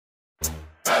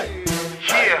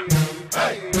Yeah.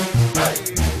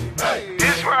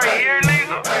 This right here,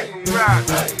 nigga. Right.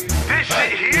 This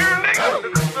shit here, nigga.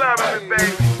 Love me,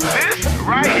 baby. This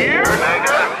right here,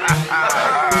 nigga.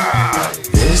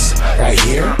 This right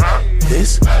here.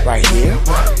 This right here.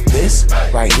 This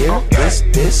right here.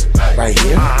 This right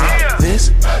here.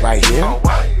 This right here.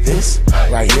 This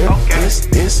right here.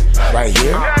 This right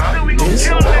here. This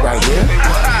right here.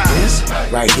 This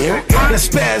right here. Let's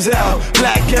spaz out,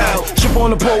 black out, trip on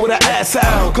the pole with her ass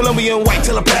out, Colombian white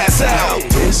till I pass out.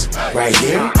 This right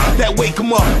here. That wake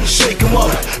 'em up, shake 'em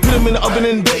up, put 'em in the oven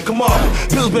and bake 'em up.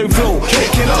 Pillsbury flow,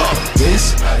 cake it up.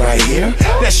 This right here.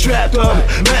 That strapped up,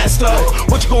 masked up.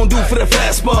 What you gonna do for the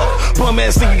fast buck? Bum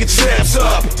ass nigga, get your straps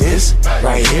up. This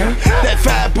right here. That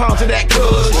 5 pounds of that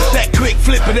cuz, that quick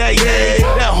flip of that yeah,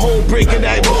 that whole break of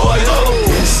that boy.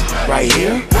 This right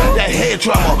here. That head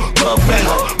trauma, glove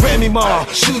banger, Remy Ma,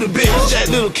 shoot a bitch, that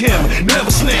little Kim, never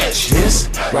snatch. This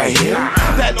right here.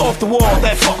 That off the wall,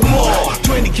 that fuck 'em all,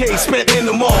 20K spent in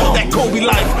the mall, that Kobe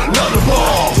life, love the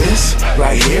ball. This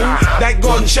right here. That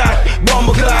golden shot,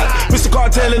 bomber clock, Mr.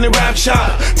 Cartel in the rap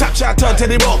shop, top shot, tuck to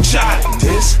the rock shot.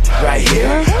 This right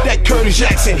here. That Curtis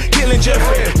Jackson, killing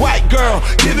Jeffrey, white girl,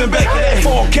 giving back that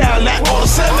 4 cal, that all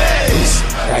 7. This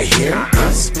right here.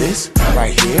 This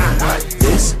right here.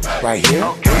 This right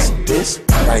here. This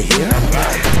right here.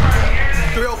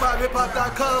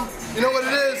 305hiphop.com. You know what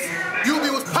it is? UB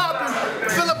was popping.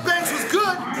 Philip Banks was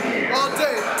good all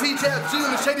day. TJ June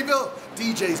and Shadyville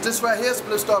DJs. This right here,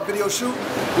 Spliff Star video shoot.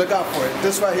 Look out for it.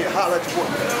 This right here, holla at your boy.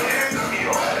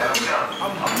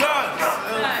 I'm done.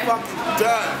 I'm fucking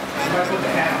done.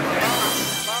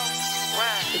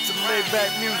 It's a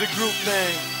Maybach Music Group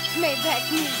name.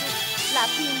 Maybach Music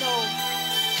Latino.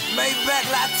 Maybach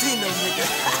Latino, nigga.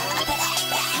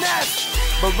 Next,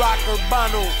 Barack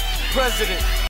Obama, president.